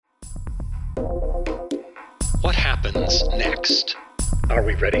What happens next? Are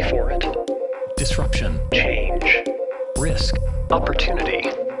we ready for it? Disruption, change, risk, opportunity.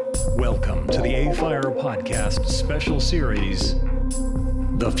 Welcome to the AFIRE Podcast Special Series,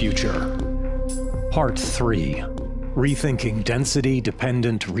 The Future. Part 3, Rethinking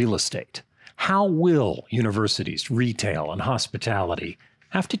Density-Dependent Real Estate. How will universities, retail, and hospitality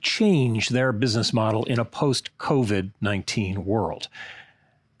have to change their business model in a post-COVID-19 world?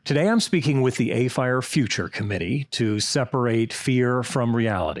 Today I'm speaking with the AFIRE Future Committee to separate fear from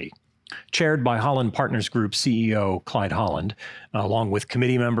reality. Chaired by Holland Partners Group CEO Clyde Holland, along with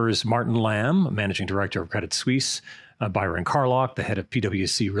committee members Martin Lamb, Managing Director of Credit Suisse, Byron Carlock, the head of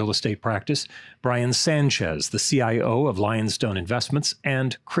PwC Real Estate Practice, Brian Sanchez, the CIO of Lionstone Investments,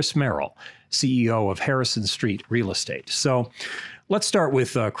 and Chris Merrill, CEO of Harrison Street Real Estate. So let's start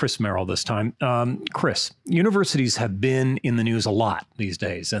with Chris Merrill this time. Chris, universities have been in the news a lot these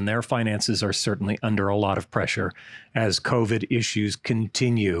days, and their finances are certainly under a lot of pressure as COVID issues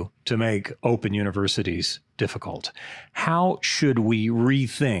continue to make open universities difficult. How should we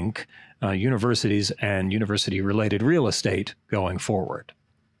rethink universities and university-related real estate going forward?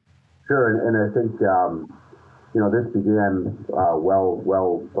 Sure, and I think this began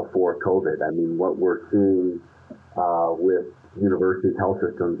well before COVID. I mean, what we're seeing with universities, health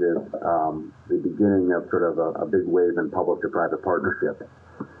systems is the beginning of sort of a big wave in public to private partnerships.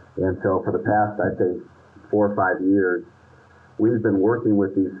 And so for the past, I'd say, 4 or 5 years, we've been working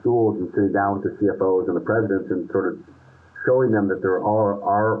with these schools and sitting down with the CFOs and the presidents and sort of showing them that there are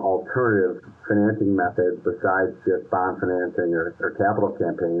alternative financing methods besides just bond financing or capital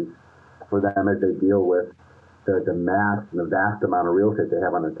campaigns for them as they deal with the mass and the vast amount of real estate they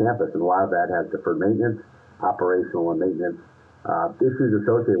have on their campus. And a lot of that has deferred maintenance, operational and maintenance issues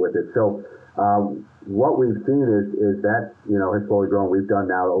associated with it. So what we've seen is that, has slowly grown. We've done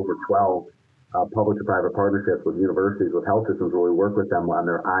now over 12 public to private partnerships with universities, with health systems, where we work with them on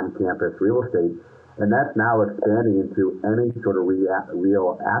their on-campus real estate. And that's now expanding into any sort of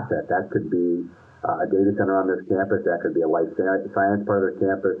real asset. That could be a data center on this campus. That could be a life science part of the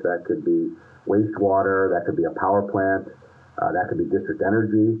campus. That could be wastewater. That could be a power plant. That could be district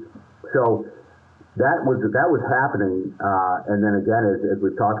energy. So that was happening. And then again, as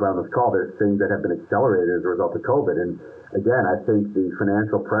we've talked about on this call, there's things that have been accelerated as a result of COVID. And again, I think the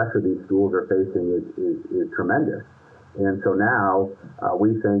financial pressure these schools are facing is tremendous. And so now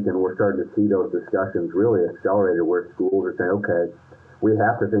we think, and we're starting to see those discussions really accelerated, where schools are saying, okay, we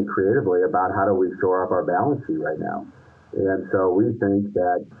have to think creatively about how do we shore up our balance sheet right now. And so we think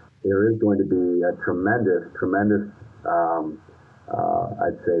that there is going to be a tremendous,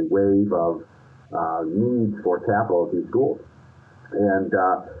 I'd say, wave of needs for capital at these schools. And,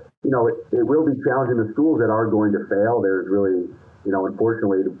 it will be challenging the schools that are going to fail. There's really,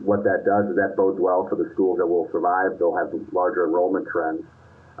 unfortunately, what that does is that bodes well for the schools that will survive. They'll have larger enrollment trends.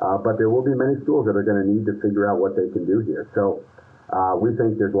 But there will be many schools that are going to need to figure out what they can do here. So we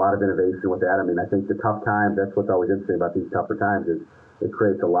think there's a lot of innovation with that. I mean, I think the tough times, that's what's always interesting about these tougher times, is it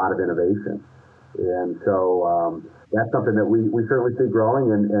creates a lot of innovation. And so that's something that we certainly see growing.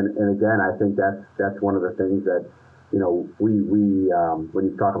 And again, I think that's one of the things that, we when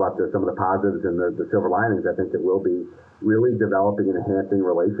you talk about some of the positives and the silver linings, I think it will be really developing and enhancing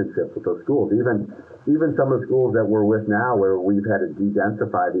relationships with those schools. Even some of the schools that we're with now, where we've had to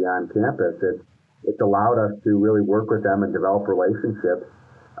de-densify the on-campus, it's allowed us to really work with them and develop relationships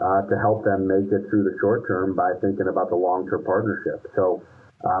to help them make it through the short term by thinking about the long-term partnership. So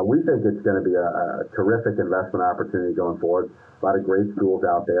we think it's going to be a terrific investment opportunity going forward. A lot of great schools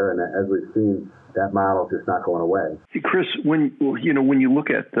out there, and as we've seen, that model is just not going away. Chris, when you look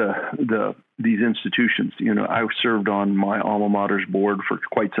at these institutions, I served on my alma mater's board for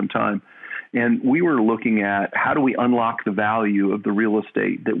quite some time, and we were looking at how do we unlock the value of the real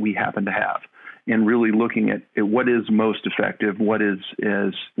estate that we happen to have, and really looking at what is most effective, what are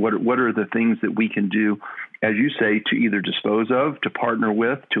the things that we can do, as you say, to either dispose of, to partner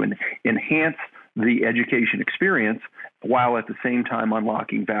with, to enhance the education experience, while at the same time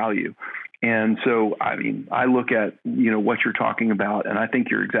unlocking value. And so, I mean, I look at, what you're talking about, and I think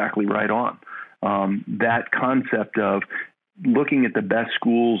you're exactly right on. That concept of looking at the best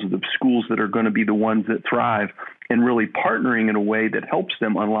schools, the schools that are going to be the ones that thrive, and really partnering in a way that helps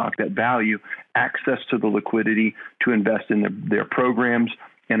them unlock that value, access to the liquidity to invest in their programs,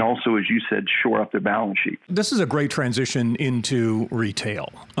 and also, as you said, shore up their balance sheet. This is a great transition into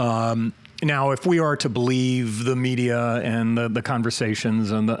retail. Now, if we are to believe the media and the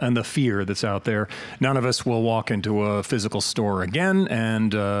conversations and the fear that's out there, none of us will walk into a physical store again,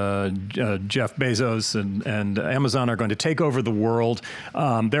 and Jeff Bezos and Amazon are going to take over the world.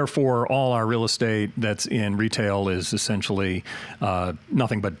 Therefore, all our real estate that's in retail is essentially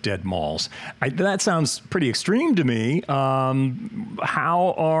nothing but dead malls. That sounds pretty extreme to me.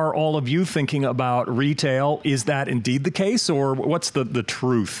 How are all of you thinking about retail? Is that indeed the case, or what's the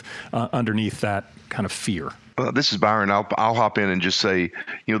truth underneath that kind of fear? This is Byron. I'll hop in and just say,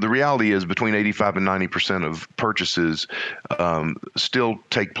 the reality is between 85 and 90% of purchases still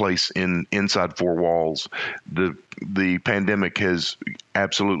take place inside four walls. The pandemic has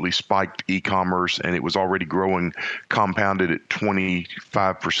absolutely spiked e-commerce, and it was already growing, compounded at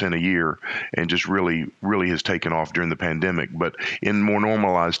 25% a year, and just really, really has taken off during the pandemic. But in more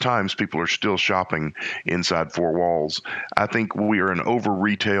normalized times, people are still shopping inside four walls. I think we are an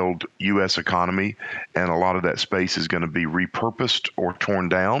over-retailed U.S. economy, and a lot of that space is going to be repurposed or torn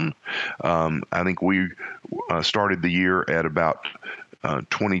down. I think we started the year at about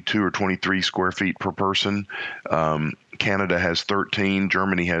 22 or 23 square feet per person. Canada has 13,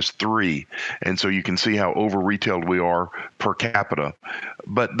 Germany has 3. And so you can see how over-retailed we are per capita.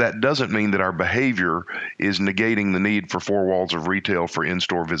 But that doesn't mean that our behavior is negating the need for four walls of retail for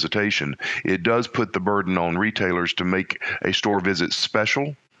in-store visitation. It does put the burden on retailers to make a store visit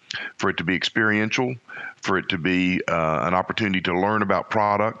special, for it to be experiential, for it to be an opportunity to learn about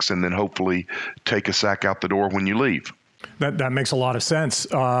products, and then hopefully take a sack out the door when you leave. That makes a lot of sense.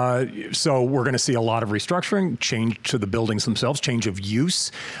 So we're going to see a lot of restructuring, change to the buildings themselves, change of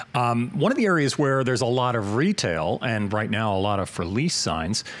use. One of the areas where there's a lot of retail, and right now a lot of for lease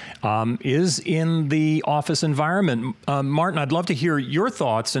signs, is in the office environment. Martin, I'd love to hear your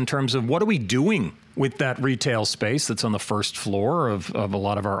thoughts in terms of what are we doing with that retail space that's on the first floor of a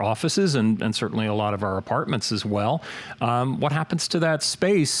lot of our offices and certainly a lot of our apartments as well. What happens to that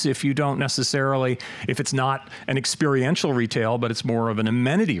space if you don't necessarily, if it's not an experiential retail, but it's more of an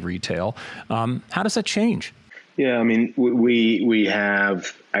amenity retail? How does that change? Yeah, I mean, we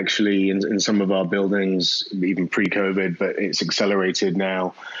have actually in some of our buildings, even pre-COVID, but it's accelerated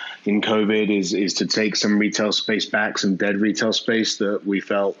now in COVID, is to take some retail space back, some dead retail space that we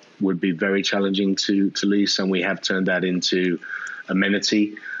felt would be very challenging to lease, and we have turned that into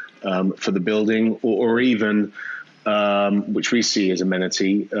amenity for the building, or even, which we see as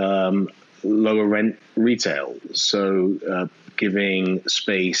amenity, lower rent retail. So giving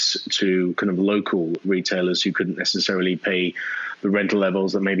space to kind of local retailers who couldn't necessarily pay the rental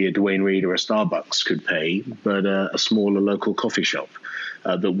levels that maybe a Duane Reade or a Starbucks could pay, but a smaller local coffee shop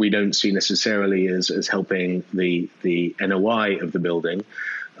that we don't see necessarily as helping the NOI of the building,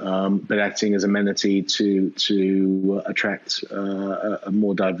 but acting as amenity to attract a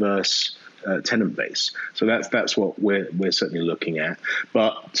more diverse tenant base. So that's what we're certainly looking at.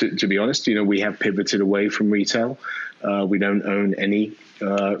 But to be honest, we have pivoted away from retail. We don't own any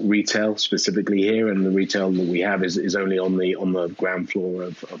retail specifically here, and the retail that we have is only on the ground floor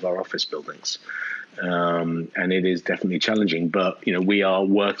of our office buildings. And it is definitely challenging, but we are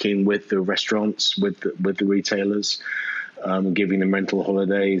working with the restaurants, with the retailers, giving them rental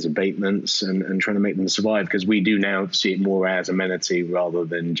holidays, abatements, and trying to make them survive, because we do now see it more as amenity rather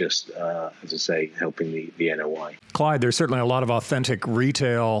than just, as I say, helping the NOI. Clyde, there's certainly a lot of authentic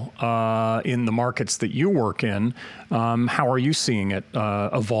retail in the markets that you work in. How are you seeing it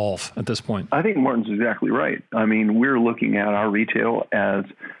evolve at this point? I think Martin's exactly right. I mean, we're looking at our retail as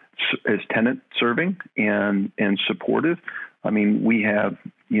tenant serving and supportive. I mean, we have,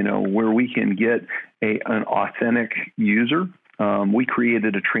 where we can get an authentic user. We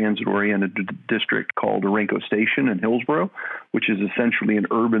created a transit-oriented district called Orenco Station in Hillsborough, which is essentially an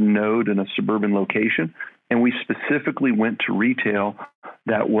urban node in a suburban location. And we specifically went to retail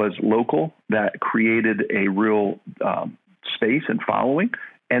that was local, that created a real space and following.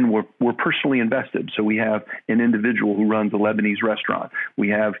 And we're personally invested. So we have an individual who runs a Lebanese restaurant. We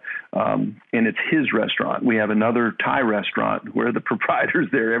have, and it's his restaurant. We have another Thai restaurant where the proprietor's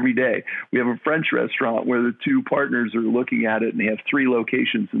there every day. We have a French restaurant where the two partners are looking at it, and they have 3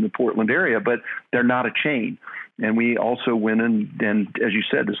 locations in the Portland area, but they're not a chain. And we also went in, and as you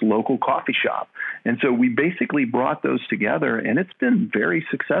said, this local coffee shop. And so we basically brought those together, and it's been very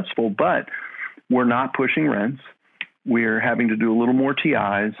successful, but we're not pushing rents. We're having to do a little more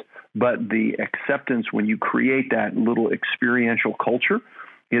TIs, but the acceptance when you create that little experiential culture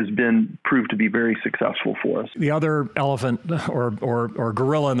has been proved to be very successful for us. The other elephant or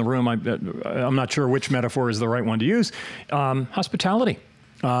gorilla in the room, I'm not sure which metaphor is the right one to use, hospitality.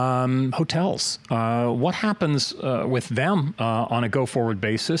 hotels. What happens with them on a go-forward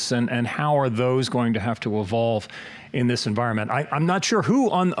basis, and how are those going to have to evolve in this environment? I'm not sure who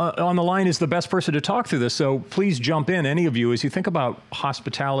on the line is the best person to talk through this, so please jump in, any of you, as you think about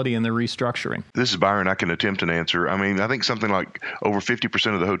hospitality and the restructuring. This is Byron. I can attempt an answer. I mean, I think something like over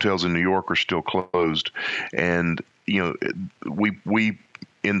 50% of the hotels in New York are still closed, and we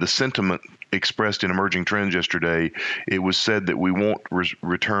in the sentiment expressed in Emerging Trends yesterday, it was said that we won't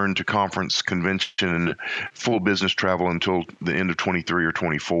return to conference, convention, and full business travel until the end of 23 or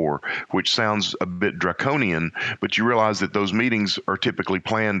 24, which sounds a bit draconian, but you realize that those meetings are typically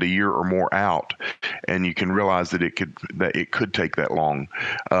planned a year or more out, and you can realize that it could take that long.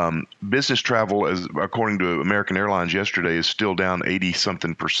 Business travel, as according to American Airlines yesterday, is still down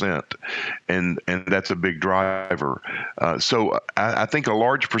 80-something%, and that's a big driver. So I think a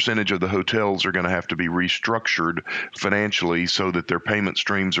large percentage of the hotels are going to have to be restructured financially so that their payment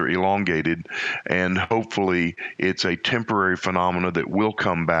streams are elongated, and hopefully it's a temporary phenomena that will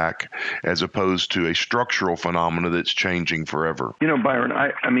come back as opposed to a structural phenomena that's changing forever. Byron,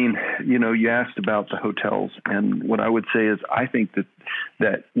 I mean, you asked about the hotels, and what I would say is I think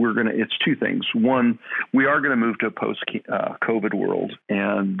that it's two things. One, we are going to move to a post-COVID world,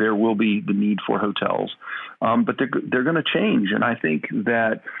 and there will be the need for hotels, but they're going to change. And I think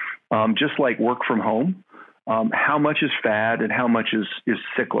that just like work from home, how much is fad and how much is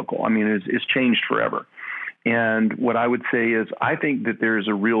cyclical? I mean, it's changed forever. And what I would say is I think that there is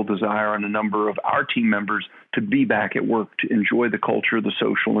a real desire on a number of our team members to be back at work, to enjoy the culture, the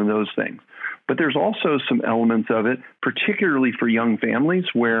social, and those things. But there's also some elements of it, particularly for young families,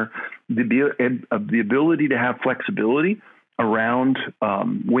 where the ability to have flexibility around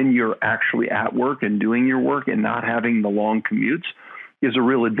when you're actually at work and doing your work and not having the long commutes is a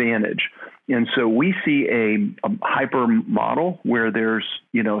real advantage. And so we see a hyper model where there's,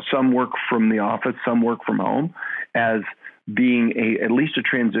 some work from the office, some work from home as being at least a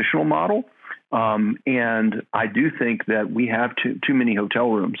transitional model. And I do think that we have too many hotel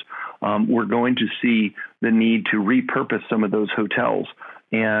rooms. We're going to see the need to repurpose some of those hotels,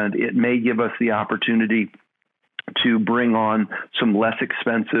 and it may give us the opportunity to bring on some less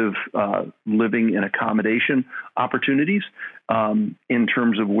expensive living and accommodation opportunities in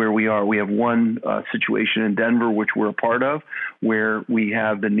terms of where we are. We have one situation in Denver, which we're a part of, where we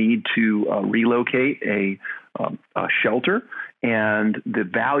have the need to relocate a shelter, and the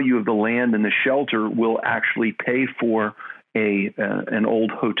value of the land and the shelter will actually pay for an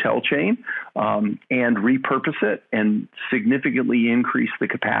old hotel chain and repurpose it and significantly increase the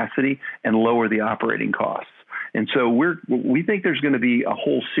capacity and lower the operating costs. And so we think there's going to be a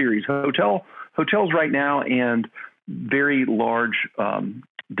whole series hotels right now, and very large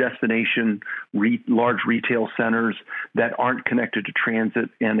destination, large retail centers that aren't connected to transit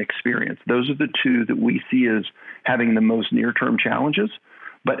and experience. Those are the two that we see as having the most near-term challenges.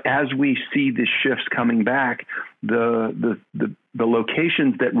 But as we see the shifts coming back, the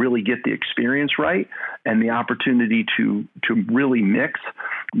locations that really get the experience right and the opportunity to really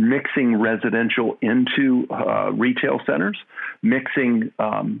mixing residential into retail centers, mixing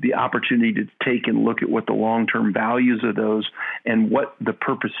the opportunity to take and look at what the long-term values of those and what the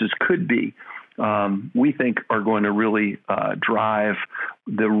purposes could be, we think are going to really drive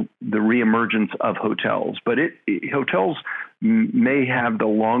the reemergence of hotels. But hotels may have the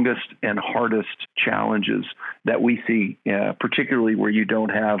longest and hardest challenges that we see, particularly where you don't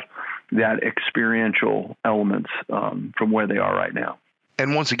have that experiential elements from where they are right now.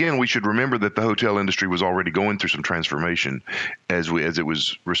 And once again, we should remember that the hotel industry was already going through some transformation as it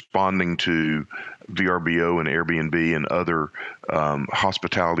was responding to VRBO and Airbnb and other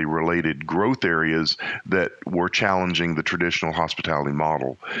hospitality-related growth areas that were challenging the traditional hospitality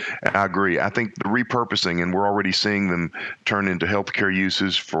model. And I agree. I think the repurposing, and we're already seeing them turn into healthcare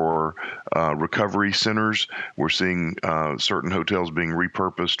uses for recovery centers. We're seeing certain hotels being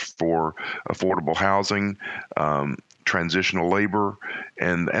repurposed for affordable housing, transitional labor,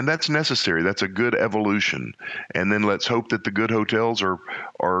 and that's necessary. That's a good evolution. And then let's hope that the good hotels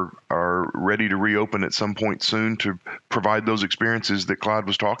are ready to reopen at some point soon to provide those experiences that Clyde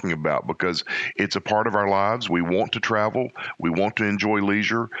was talking about, because it's a part of our lives. We want to travel, we want to enjoy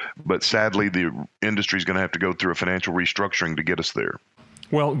leisure, but sadly the industry is going to have to go through a financial restructuring to get us there.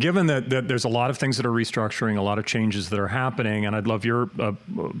 Well, given that there's a lot of things that are restructuring, a lot of changes that are happening, and I'd love your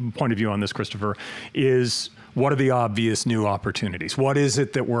point of view on this, Christopher, is what are the obvious new opportunities? What is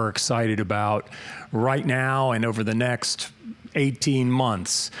it that we're excited about right now and over the next 18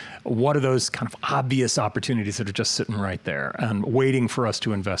 months? What are those kind of obvious opportunities that are just sitting right there and waiting for us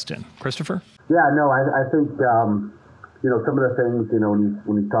to invest in? Christopher? Yeah, no, I think, some of the things,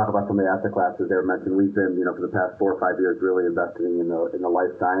 when you talk about some of the asset classes there mentioned, we've been, for the past 4 or 5 years really investing in the life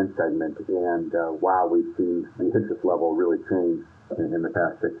science segment. And wow, we've seen the interest level really change in the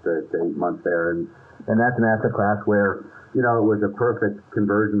past 6 to 8 months there. And that's an asset class where, it was a perfect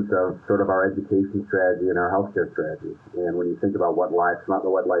convergence of sort of our education strategy and our healthcare strategy. And when you think about what life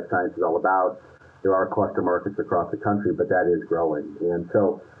science is all about, there are cluster markets across the country, but that is growing. And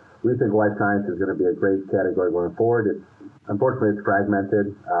so we think life science is going to be a great category going forward. Unfortunately, it's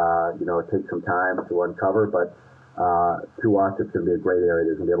fragmented. It takes some time to uncover, but to us, it's going to be a great area.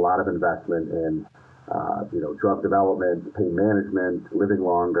 There's going to be a lot of investment in, drug development, pain management, living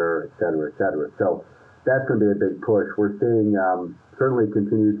longer, et cetera, et cetera. So that's going to be a big push. We're seeing certainly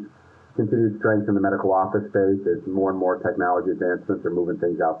continued strength in the medical office space as more and more technology advancements are moving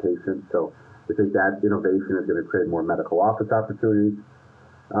things outpatient. So we think that innovation is going to create more medical office opportunities.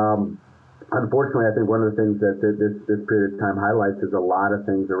 Unfortunately, I think one of the things that this period of time highlights is a lot of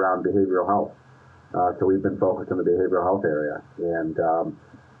things around behavioral health. So we've been focused on the behavioral health area. And,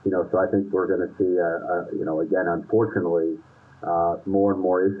 so I think we're going to see, again, unfortunately, more and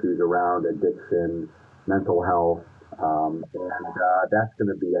more issues around addiction, mental health. And that's going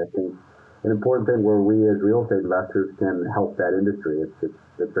to be, I think, an important thing where we as real estate investors can help that industry.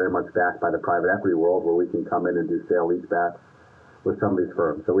 It's very much backed by the private equity world where we can come in and do sale-leaseback with some of these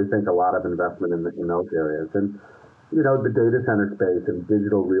firms. So we think a lot of investment in those areas. And, the data center space and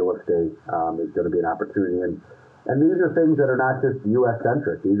digital real estate is going to be an opportunity. And these are things that are not just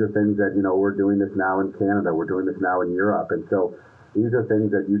U.S.-centric. These are things that, we're doing this now in Canada. We're doing this now in Europe. And so these are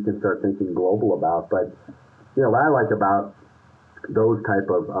things that you can start thinking global about. But, what I like about those type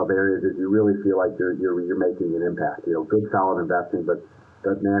of areas is you really feel like you're making an impact. Good, solid investing, but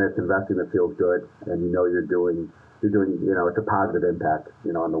man, it's investing that feels good, and you're doing, it's a positive impact,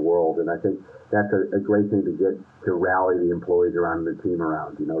 on the world. And I think that's a great thing to get to rally the employees around the team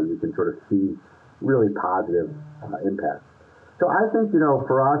around. You can sort of see really positive impact. So I think,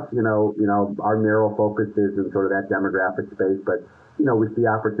 for us, our narrow focus is in sort of that demographic space, but, we see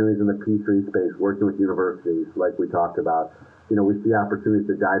opportunities in the P3 space, working with universities like we talked about. We see opportunities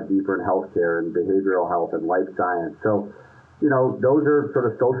to dive deeper in healthcare and behavioral health and life science. So, those are sort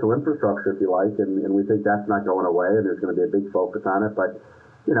of social infrastructure, if you like, and we think that's not going away, and there's going to be a big focus on it. But,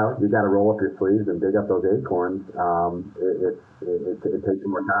 you got to roll up your sleeves and dig up those acorns. It takes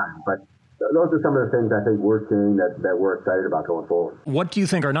more time. But those are some of the things I think we're seeing that we're excited about going forward. What do you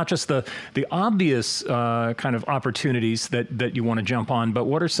think are not just the obvious kind of opportunities that you want to jump on, but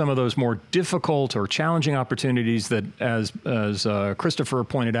what are some of those more difficult or challenging opportunities that, as Christopher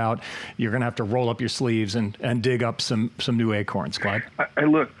pointed out, you're going to have to roll up your sleeves and dig up some new acorns, Clyde?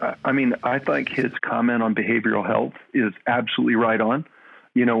 I think his comment on behavioral health is absolutely right on.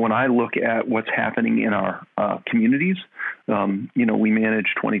 When I look at what's happening in our communities, we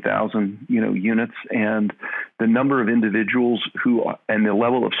manage 20,000, units, and the number of individuals and the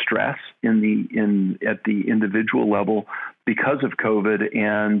level of stress at the individual level because of COVID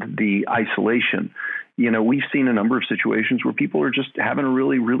and the isolation. We've seen a number of situations where people are just having a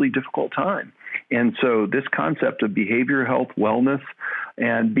really, really difficult time. And so this concept of behavioral health, wellness,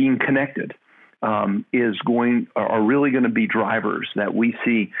 and being connected are really going to be drivers that we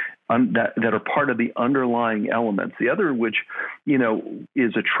see that are part of the underlying elements. The other, which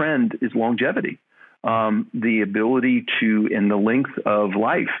is a trend, is longevity, the ability to, in the length of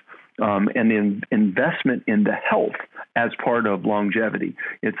life, and in investment in the health as part of longevity.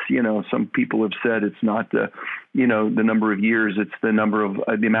 It's some people have said it's not the number of years; it's the number of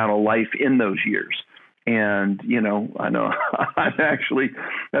the amount of life in those years. And, I know I've had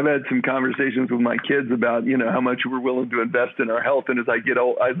some conversations with my kids about, how much we're willing to invest in our health. And as I get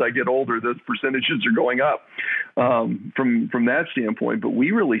older, those percentages are going up from that standpoint. But we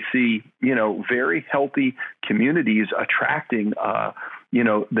really see, very healthy communities attracting,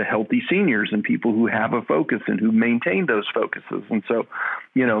 the healthy seniors and people who have a focus and who maintain those focuses. And so,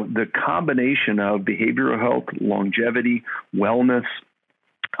 the combination of behavioral health, longevity, wellness,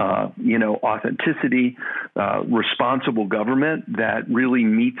 authenticity, responsible government that really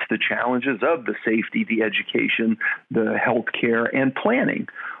meets the challenges of the safety, the education, the healthcare, and planning.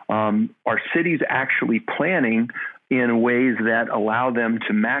 Our cities actually planning in ways that allow them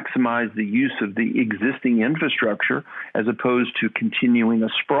to maximize the use of the existing infrastructure as opposed to continuing a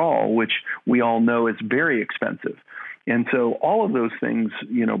sprawl, which we all know is very expensive. And so all of those things,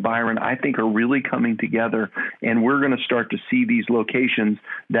 Byron, I think are really coming together, and we're going to start to see these locations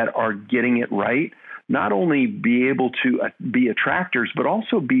that are getting it right, not only be able to be attractors, but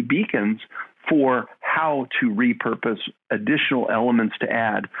also be beacons for how to repurpose additional elements to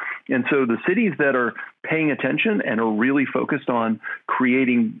add. And so the cities that are paying attention and are really focused on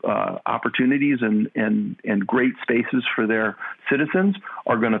creating opportunities and great spaces for their citizens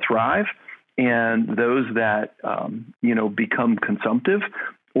are going to thrive. And those that, become consumptive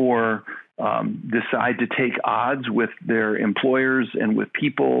or decide to take odds with their employers and with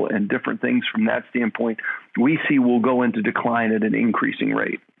people and different things from that standpoint, we see will go into decline at an increasing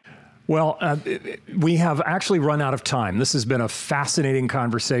rate. Well, we have actually run out of time. This has been a fascinating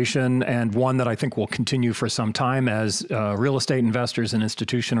conversation and one that I think will continue for some time as real estate investors and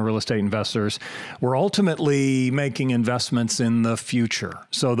institutional real estate investors. We're ultimately making investments in the future.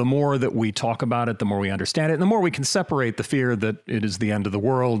 So the more that we talk about it, the more we understand it, and the more we can separate the fear that it is the end of the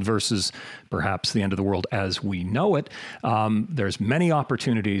world versus perhaps the end of the world as we know it. There's many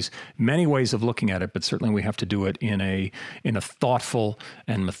opportunities, many ways of looking at it, but certainly we have to do it in a thoughtful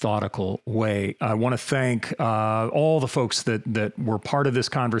and methodical way. I want to thank all the folks that were part of this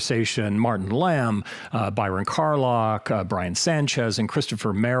conversation, Martin Lamb, Byron Carlock, Brian Sanchez, and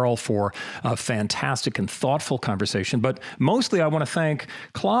Christopher Merrill for a fantastic and thoughtful conversation. But mostly I want to thank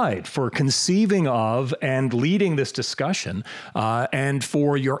Clyde for conceiving of and leading this discussion and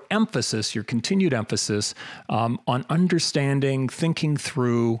for your emphasis, your continued emphasis on understanding, thinking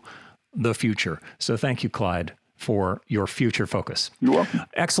through the future. So thank you, Clyde, for your future focus. You're welcome.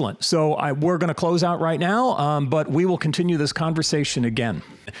 Excellent. So we're going to close out right now, but we will continue this conversation again.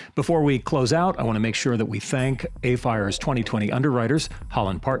 Before we close out, I want to make sure that we thank AFIRE's 2020 underwriters,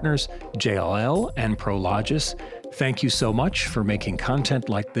 Holland Partners, JLL, and Prologis. Thank you so much for making content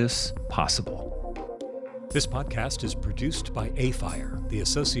like this possible. This podcast is produced by AFIRE, the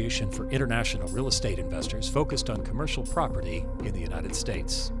Association for International Real Estate Investors focused on commercial property in the United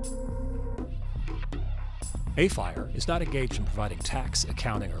States. AFIRE is not engaged in providing tax,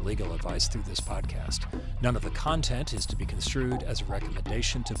 accounting, or legal advice through this podcast. None of the content is to be construed as a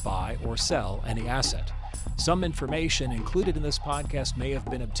recommendation to buy or sell any asset. Some information included in this podcast may have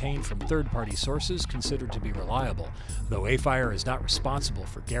been obtained from third-party sources considered to be reliable, though AFIRE is not responsible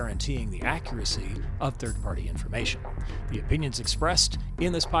for guaranteeing the accuracy of third-party information. The opinions expressed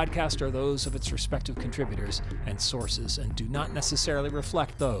in this podcast are those of its respective contributors and sources and do not necessarily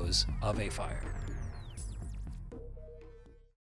reflect those of AFIRE.